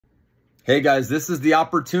Hey guys, this is the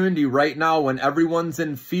opportunity right now when everyone's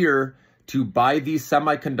in fear to buy these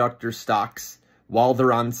semiconductor stocks while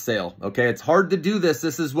they're on sale. Okay, it's hard to do this.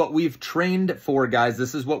 This is what we've trained for, guys.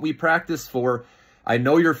 This is what we practice for. I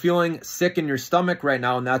know you're feeling sick in your stomach right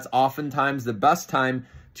now, and that's oftentimes the best time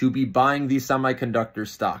to be buying these semiconductor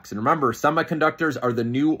stocks. And remember, semiconductors are the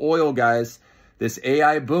new oil, guys. This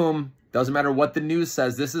AI boom, doesn't matter what the news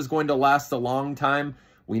says, this is going to last a long time.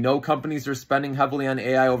 We know companies are spending heavily on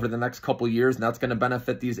AI over the next couple of years, and that's going to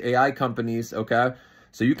benefit these AI companies, okay?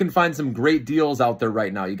 So you can find some great deals out there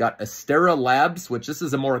right now. You got Astera Labs, which this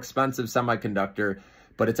is a more expensive semiconductor,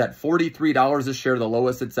 but it's at $43 a share, the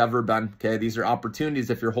lowest it's ever been, okay? These are opportunities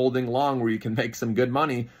if you're holding long where you can make some good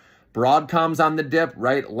money. Broadcom's on the dip,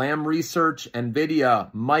 right? Lam Research,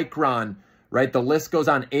 NVIDIA, Micron, right? The list goes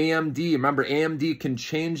on. AMD, remember AMD can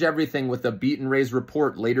change everything with a beat and raise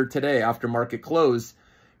report later today after market close.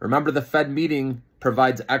 Remember, the Fed meeting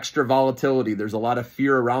provides extra volatility. There's a lot of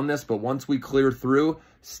fear around this, but once we clear through,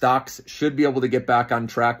 stocks should be able to get back on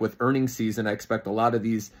track with earnings season. I expect a lot of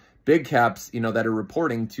these big caps, that are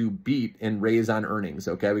reporting to beat and raise on earnings,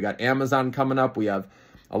 okay? We got Amazon coming up. We have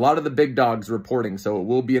a lot of the big dogs reporting, so it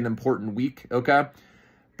will be an important week, okay?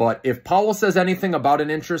 But if Powell says anything about an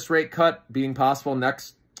interest rate cut being possible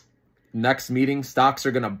next meeting, stocks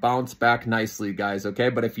are going to bounce back nicely, guys, okay?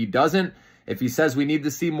 But if he doesn't, if he says we need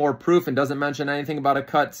to see more proof and doesn't mention anything about a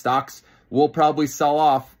cut, stocks will probably sell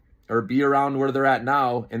off or be around where they're at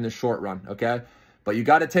now in the short run, okay? But you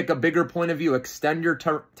got to take a bigger point of view. Extend your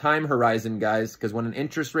time horizon, guys, because when an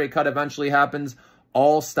interest rate cut eventually happens,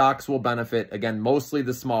 all stocks will benefit. Again, mostly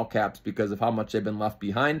the small caps because of how much they've been left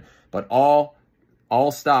behind, but all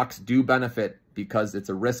stocks do benefit because it's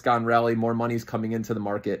a risk-on rally. More money's coming into the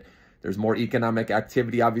market. There's more economic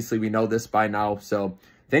activity. Obviously, we know this by now, so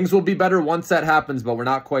things will be better once that happens, but we're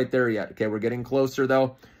not quite there yet. Okay, we're getting closer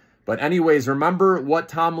though. But anyways, remember what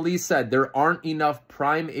Tom Lee said. There aren't enough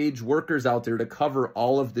prime age workers out there to cover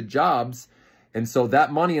all of the jobs. And so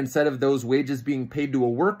that money, instead of those wages being paid to a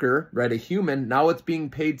worker, right, a human, now it's being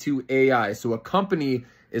paid to AI. So a company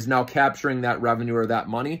is now capturing that revenue or that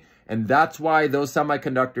money. And that's why those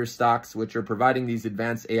semiconductor stocks, which are providing these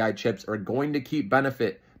advanced AI chips, are going to keep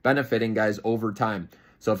benefiting, guys, over time.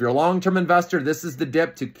 So if you're a long-term investor, this is the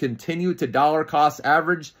dip to continue to dollar cost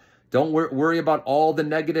average. Don't worry about all the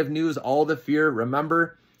negative news, all the fear.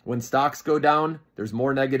 Remember, when stocks go down, there's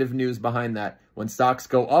more negative news behind that. When stocks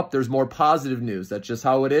go up, there's more positive news. That's just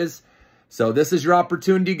how it is. So this is your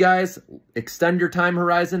opportunity, guys. Extend your time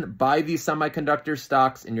horizon, buy these semiconductor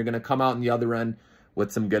stocks, and you're going to come out on the other end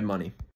with some good money.